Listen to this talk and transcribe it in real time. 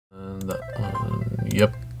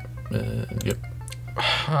Yep. Yep.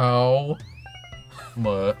 How?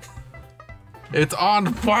 What? It's on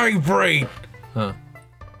vibrate! Huh.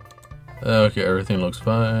 Okay, everything looks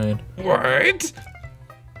fine. What?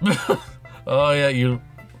 Oh yeah, you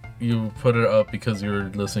put it up because you were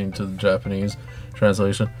listening to the Japanese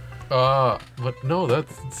translation. But no,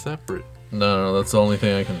 that's separate. No, that's the only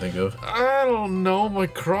thing I can think of. I don't know, my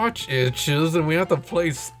crotch itches and we have to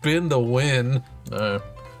play spin to win. No.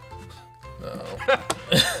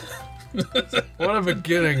 What a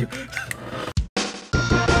beginning.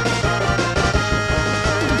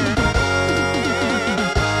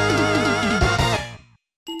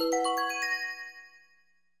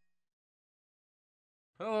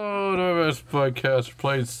 Hello to our best podcast,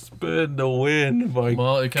 play spin to win by...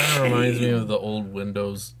 Well, it kind of reminds me of the old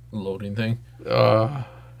Windows loading thing. I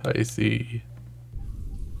see.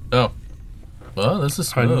 Oh. Well, this is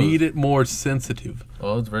smooth. I need it more sensitive.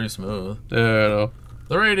 Oh, it's very smooth. Yeah, I know.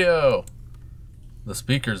 The radio! The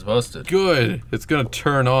speaker's busted. Good. It's gonna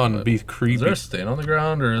turn on and be creepy. Is there a stain on the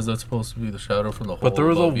ground, or is that supposed to be the shadow from the hole? But there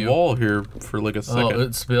was a above you? wall here for like a second. Oh,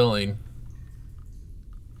 it's spilling.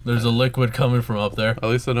 There's a liquid coming from up there. At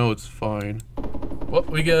least I know it's fine. What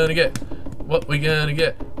we gonna get? What we gonna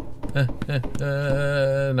get?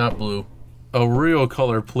 Not blue. A real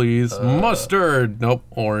color, please. Mustard! Nope,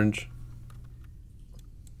 orange.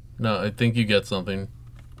 No, I think you get something.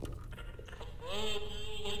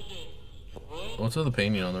 What's with the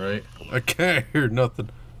painting on the right? I can't hear nothing.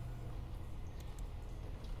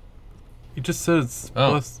 You just said it's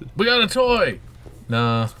busted. We got a toy!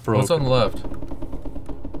 Nah, what's on the left?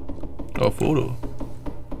 A photo.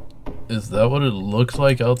 Is that what it looks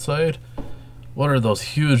like outside? What are those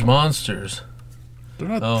huge monsters? They're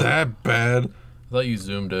not that bad. I thought you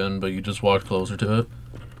zoomed in, but you just walked closer to it.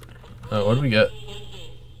 What do we get?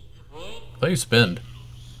 I thought you spinned.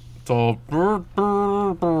 It's all... Oh.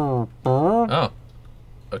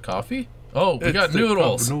 A coffee? Oh, we got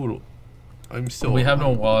noodles. Noodle. I'm still... We have no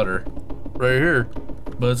water. Right here.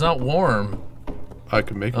 But it's not warm. I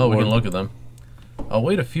can make it we warm. can look at them. I'll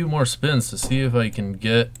wait a few more spins to see if I can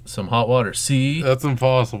get some hot water. See? That's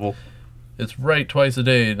impossible. It's right twice a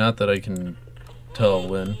day, not that I can tell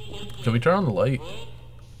when. Can we turn on the light?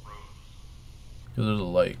 Because there's a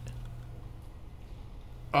light.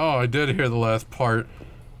 Oh, I did hear the last part.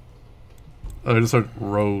 I just heard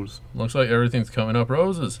rose. Looks like everything's coming up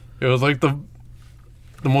roses. It was like the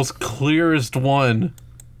most clearest one.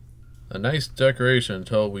 A nice decoration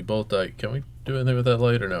until we both die. Can we do anything with that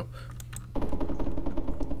light or no?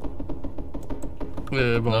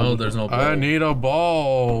 Yeah, no, there's no bulb. I need a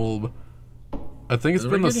bulb. I think it's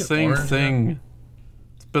been the same thing. Now?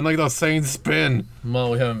 It's been like the same spin.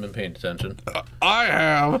 Well, we haven't been paying attention. I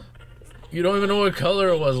have. You don't even know what color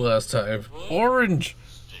it was last time. Orange.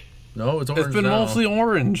 No, it's orange. It's been mostly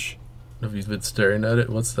orange. Have you been staring at it?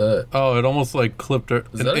 What's that? Oh, it almost like clipped it.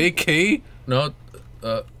 An AK? No,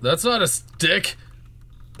 that's not a stick.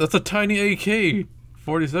 That's a tiny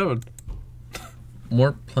AK-47.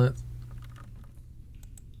 More plants.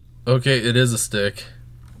 Okay, it is a stick.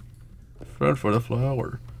 Friend for the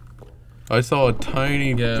flower. I saw a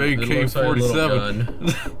tiny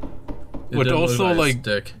AK-47. Which also like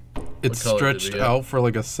stick. It stretched out for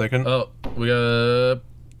like a second. Oh, we got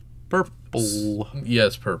purple.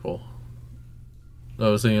 Yes, purple. I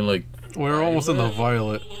was thinking like we're almost in the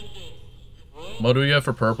violet. What do we get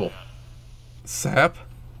for purple? Sap?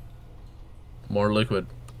 More liquid.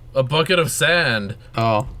 A bucket of sand.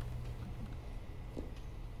 Oh.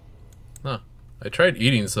 Huh. I tried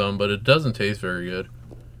eating some, but it doesn't taste very good.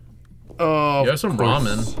 Oh, you have some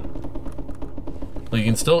ramen. Like, you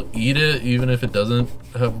can still eat it even if it doesn't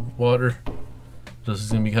have water. Just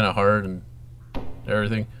it's gonna be kind of hard and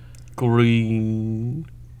everything. Green.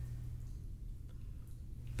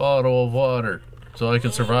 Bottle of water so I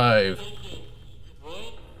can survive.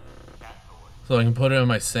 So I can put it in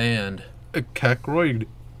my sand. A cacroid.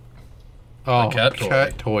 Oh, a cat toy.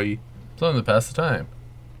 Cat toy. Something to pass the time.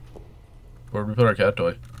 Where'd we put our cat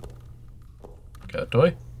toy? Cat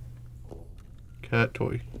toy? Cat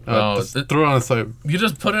toy. Oh, throw it on the side. You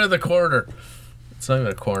just put it in the corner. It's not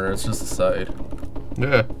even a corner, it's just a side.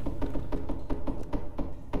 Yeah.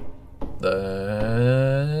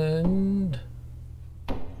 And...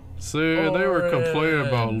 See, they were complaining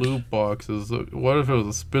about loot boxes. What if it was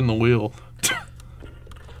a spin the wheel?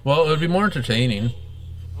 Well, it would be more entertaining.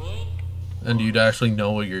 And you'd actually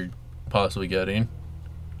know what you're possibly getting.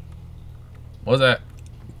 What's that?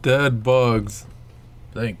 Dead bugs.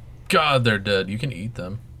 Thank God they're dead. You can eat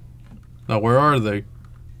them. Now, where are they?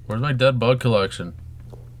 Where's my dead bug collection?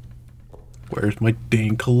 Where's my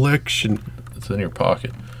dang collection? It's in your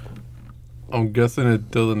pocket. I'm guessing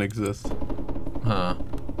it doesn't exist. Huh.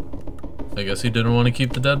 I guess he didn't want to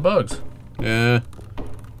keep the dead bugs. Yeah.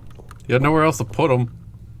 He had nowhere else to put them.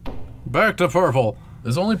 Back to purple.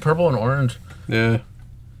 There's only purple and orange. Yeah.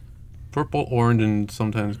 Purple, orange, and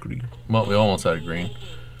sometimes green. Well, we almost had green.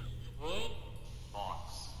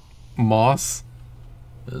 Moss?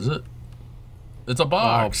 Is it? It's a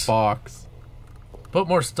box. Oh, box. Put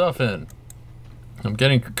more stuff in. I'm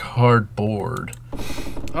getting cardboard.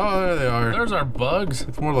 Oh, there they are. There's our bugs.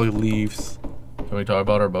 It's more like leaves. Can we talk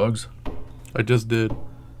about our bugs? I just did.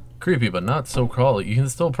 Creepy, but not so crawly. You can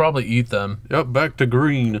still probably eat them. Yep, back to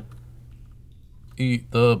green.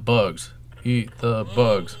 Eat the bugs. Eat the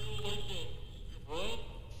bugs.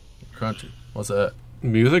 Crunchy. What's that?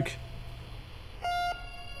 Music?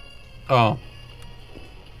 Oh.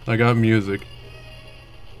 I got music.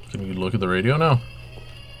 Can we look at the radio now?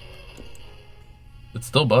 It's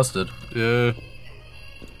still busted. Yeah.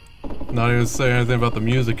 Not even saying anything about the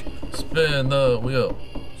music. Spin the wheel.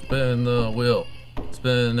 Spin the wheel.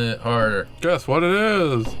 Spin it harder. Guess what it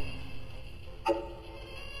is?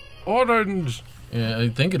 Orange. Yeah, I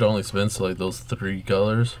think it only spins to like those 3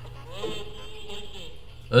 colors.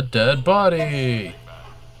 A dead body.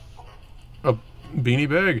 A beanie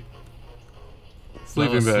bag.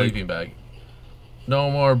 Sleeping bag. Sleeping bag. No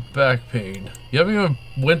more back pain. You haven't even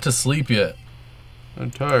went to sleep yet.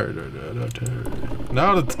 I'm tired. I'm tired.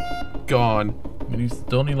 Now it's gone. I mean, you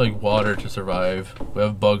still need like water to survive. We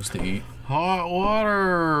have bugs to eat. Hot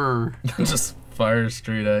water. Just fire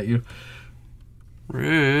straight at you.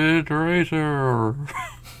 Red Racer.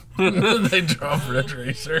 They drop Red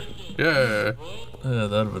Racer. Yeah. Yeah,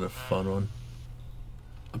 that'd have been a fun one.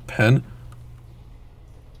 A pen.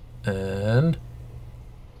 And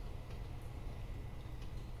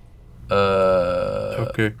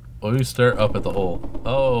okay. well, we stare up at the hole.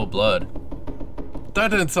 Oh, blood.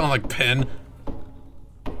 That didn't sound like pen.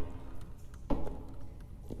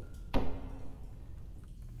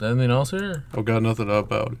 Anything else here? Oh, got nothing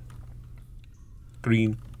about it.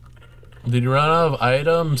 Green. Did you run out of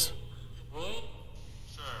items?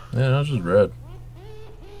 Yeah, that's just red.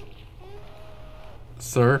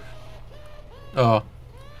 Sir? Oh.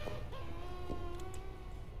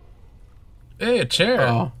 Hey, a chair.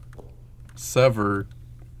 Oh. Severed.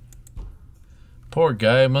 Poor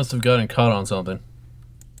guy must have gotten caught on something.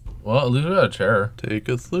 Well, at least we got a chair. Take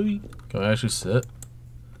a sleep. Can we actually sit?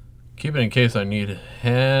 Keep it in case I need a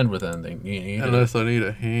hand with anything. You need Unless I need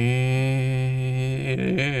a handy.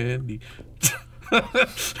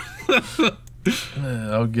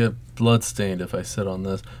 I'll get bloodstained if I sit on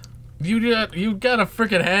this. You got a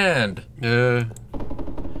freaking hand. Yeah.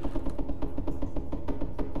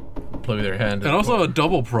 Play with your hand. And also a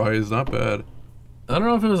double prize, not bad. I don't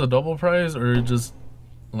know if it was a double prize or it just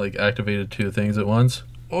like activated 2 things at once.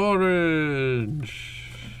 Orange.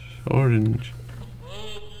 Orange.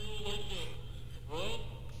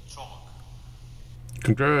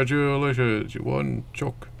 Congratulations, you won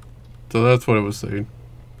chalk. So that's what it was saying.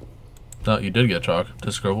 No, you did get chalk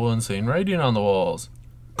to scribble insane writing on the walls.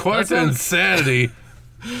 Quite insanity.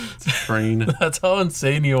 Train. That's how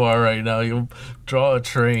insane you are right now. You draw a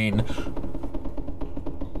train.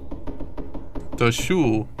 The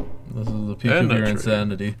shoe. This is the peak of your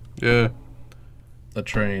insanity. Yeah. A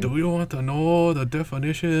train. Do you want to know the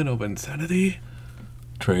definition of insanity?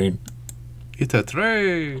 Train. It's a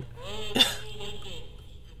train.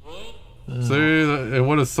 See, it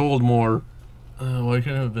would have sold more. Why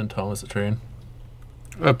couldn't it have been Thomas the Train?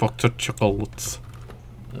 A box of chocolates.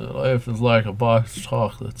 Life is like a box of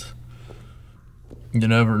chocolates. You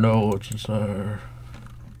never know what's inside.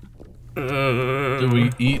 Do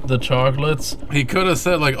we eat the chocolates? He could have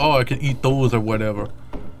said like, oh, I can eat those or whatever.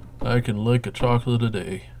 I can lick a chocolate a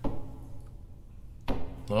day.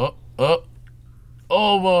 Oh,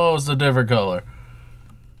 almost a different color.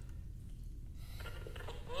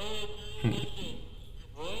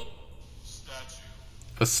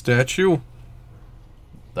 A statue?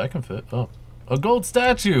 That can fit. Oh, a gold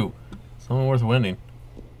statue. Something worth winning.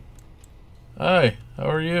 Hi, how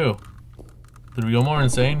are you? Did we go more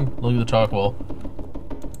insane? Look at the chalk wall.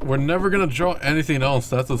 We're never gonna draw anything else.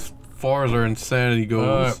 That's as far as our insanity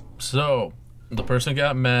goes. So, the person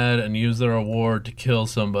got mad and used their award to kill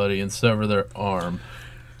somebody and sever their arm.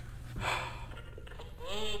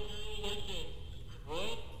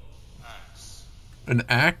 An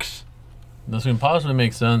axe? This can possibly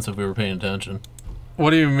make sense if we were paying attention. What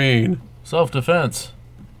do you mean? Self-defense.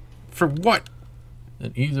 For what?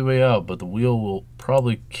 An easy way out, but the wheel will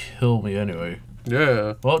probably kill me anyway.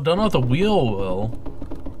 Yeah. Well, don't know if the wheel will.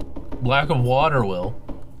 Lack of water will.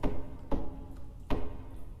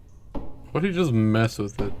 What if you just mess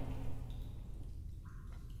with it?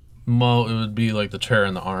 It would be like the chair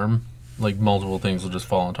and the arm. Like multiple things will just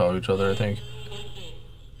fall on top of each other, I think.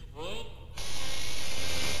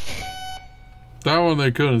 That one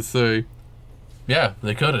they couldn't say. Yeah,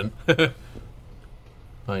 they couldn't.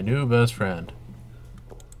 My new best friend.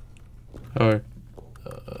 Alright.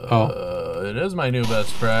 It is my new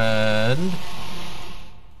best friend.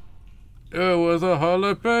 It was a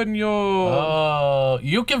jalapeno. Oh,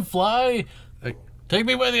 you can fly. Hey, take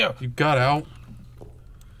me with you. You got out.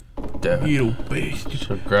 Damn it. You beast. Should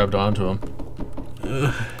have grabbed onto him.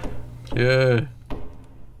 Yeah.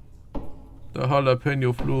 The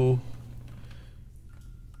jalapeno flew.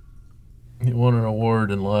 He won an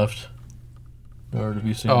award and left. Never to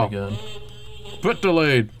be seen again. Bit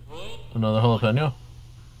delayed. Another jalapeno?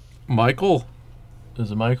 Michael?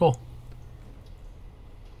 Is it Michael?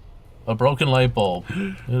 A broken light bulb.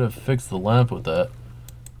 You'd have fixed the lamp with that.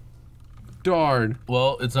 Darn.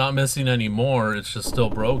 Well, it's not missing anymore. It's just still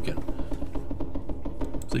broken.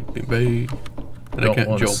 Sleeping babe. I don't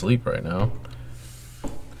want to sleep right now.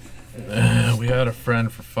 We had a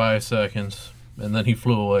friend for 5 seconds, and then he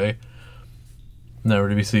flew away. Never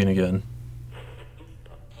to be seen again.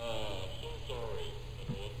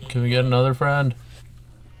 Can we get another friend?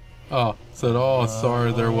 Oh, said, oh,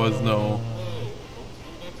 sorry, there was no.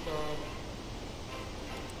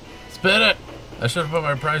 Spit it! I should have put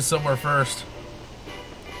my prize somewhere first.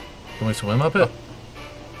 Can we swim up it?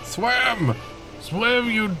 Swim! Swim,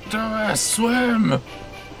 you dumbass, swim!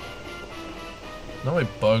 No way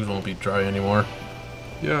bugs won't be dry anymore.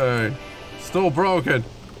 Yay. Still broken.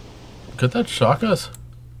 Could that shock us?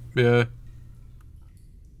 Yeah.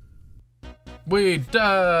 We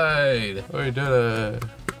died! We did it.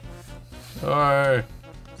 Alright.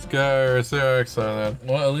 Let's get our next then.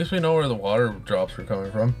 Well, at least we know where the water drops were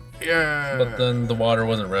coming from. Yeah. But then the water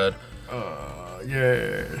wasn't red.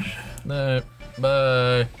 Yes.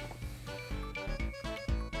 Bye.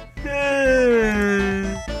 Yeah.